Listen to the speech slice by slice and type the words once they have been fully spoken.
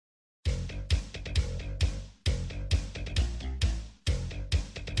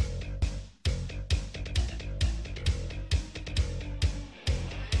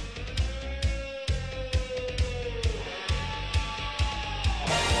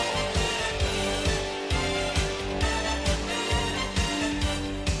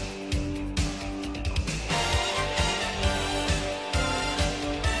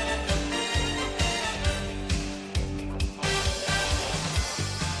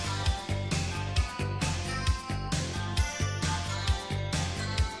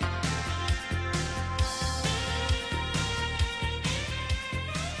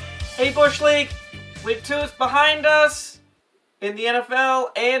Hey Bush League, Week 2 is behind us in the NFL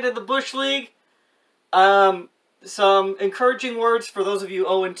and in the Bush League. Some encouraging words for those of you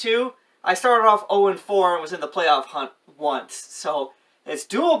 0-2. I started off 0-4 and was in the playoff hunt once, so it's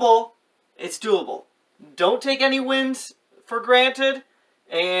doable. It's doable. Don't take any wins for granted,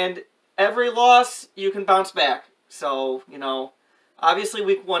 and every loss you can bounce back. So, you know, obviously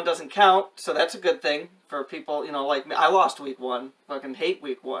Week 1 doesn't count, so that's a good thing for people, you know, like me. I lost Week 1. Fucking hate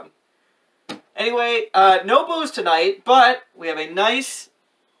Week 1. Anyway, no booze tonight, but we have a nice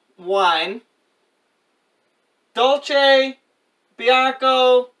wine. Dolce,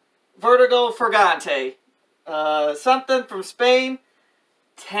 Bianco, Vertigo, Fragante. Something from Spain.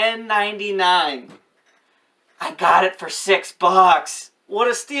 $10.99. I got it for $6. What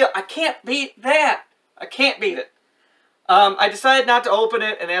a steal. I can't beat that. I can't beat it. I decided not to open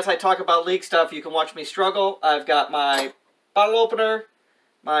it, and as I talk about league stuff, you can watch me struggle. I've got my bottle opener,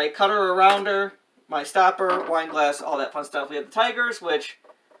 my cutter or rounder, my stopper, wine glass, all that fun stuff. We have the Tigers, which,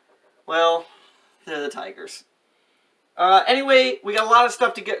 well, they're the Tigers. Anyway, we got a lot of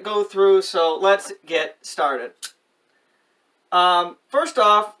stuff to go through, so let's get started. First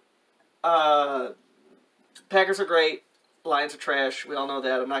off, Packers are great, Lions are trash. We all know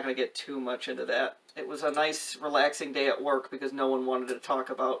that. I'm not going to get too much into that. It was a nice, relaxing day at work because no one wanted to talk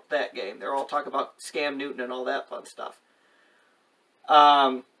about that game. They're all talking about Scam Newton and all that fun stuff.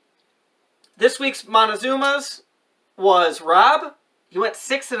 This week's Montezuma's was Rob. He went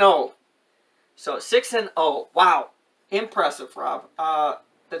 6-0. So 6-0. Wow. Impressive, Rob.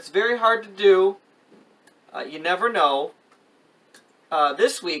 That's very hard to do. You never know.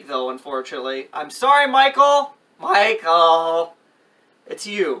 This week, though, unfortunately. I'm sorry, Michael. Michael. It's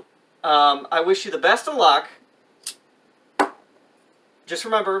you. I wish you the best of luck. Just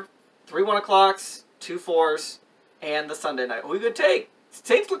remember, 3 1 o'clocks, 2 4s, and the Sunday night. Who are you going to take?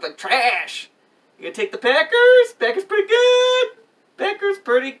 Saints look like trash. You going to take the Packers? Packers pretty good. Packers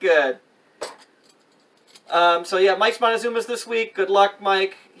pretty good. So yeah, Mike's Montezuma's this week. Good luck,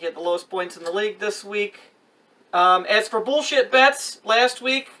 Mike. He had the lowest points in the league this week. As for bullshit bets, last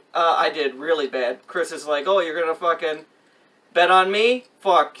week, I did really bad. Chris is like, oh, you're going to fucking bet on me?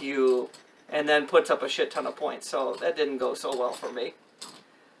 Fuck you. And then puts up a shit ton of points. So that didn't go so well for me.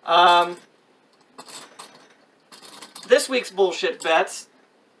 This week's bullshit bets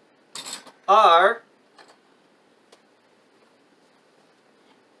are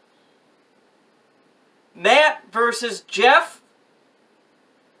Matt versus Jeff.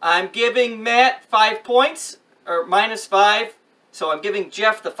 I'm giving Matt 5 points, or -5, so I'm giving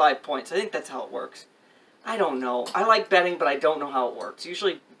Jeff the 5 points. I think that's how it works. I don't know. I like betting, but I don't know how it works.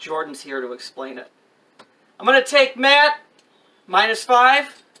 Usually Jordan's here to explain it. I'm going to take Matt,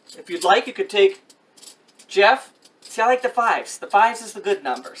 -5. If you'd like, you could take Jeff. See, I like the 5s. The 5s is the good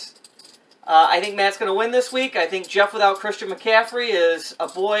numbers. I think Matt's going to win this week. I think Jeff without Christian McCaffrey is a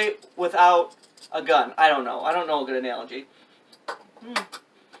boy without a gun. I don't know. I don't know a good analogy.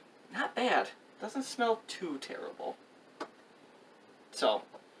 Not bad. Doesn't smell too terrible. So.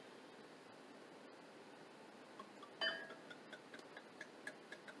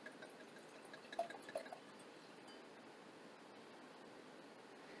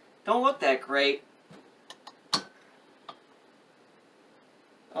 Don't look that great.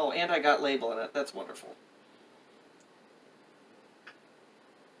 Oh, and I got label in it. That's wonderful.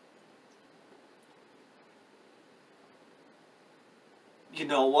 You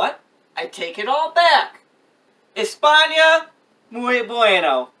know what? I take it all back. España, muy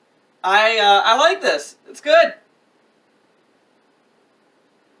bueno. I like this. It's good.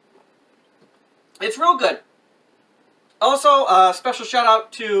 It's real good. Also, special shout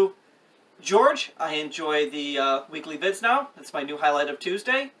out to George. I enjoy the weekly vids now. That's my new highlight of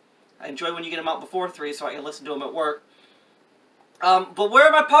Tuesday. I enjoy when you get them out before 3 so I can listen to them at work. But where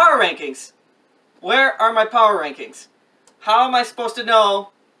are my power rankings? Where are my power rankings? How am I supposed to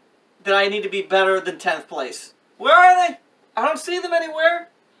know that I need to be better than 10th place? Where are they? I don't see them anywhere.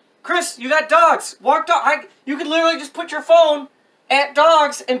 Chris, you got dogs. Walk dog. You could literally just put your phone at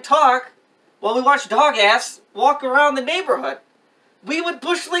dogs and talk while we watch dog ass walk around the neighborhood. We would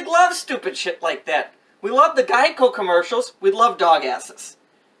Bush League love stupid shit like that. We love the Geico commercials. We love dog asses.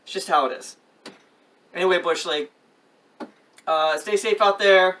 It's just how it is. Anyway, Bush League. Stay safe out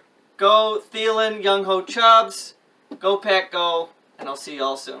there. Go Thielen, Young Ho Chubbs. Go Pack, go. And I'll see you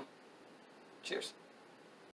all soon. Cheers.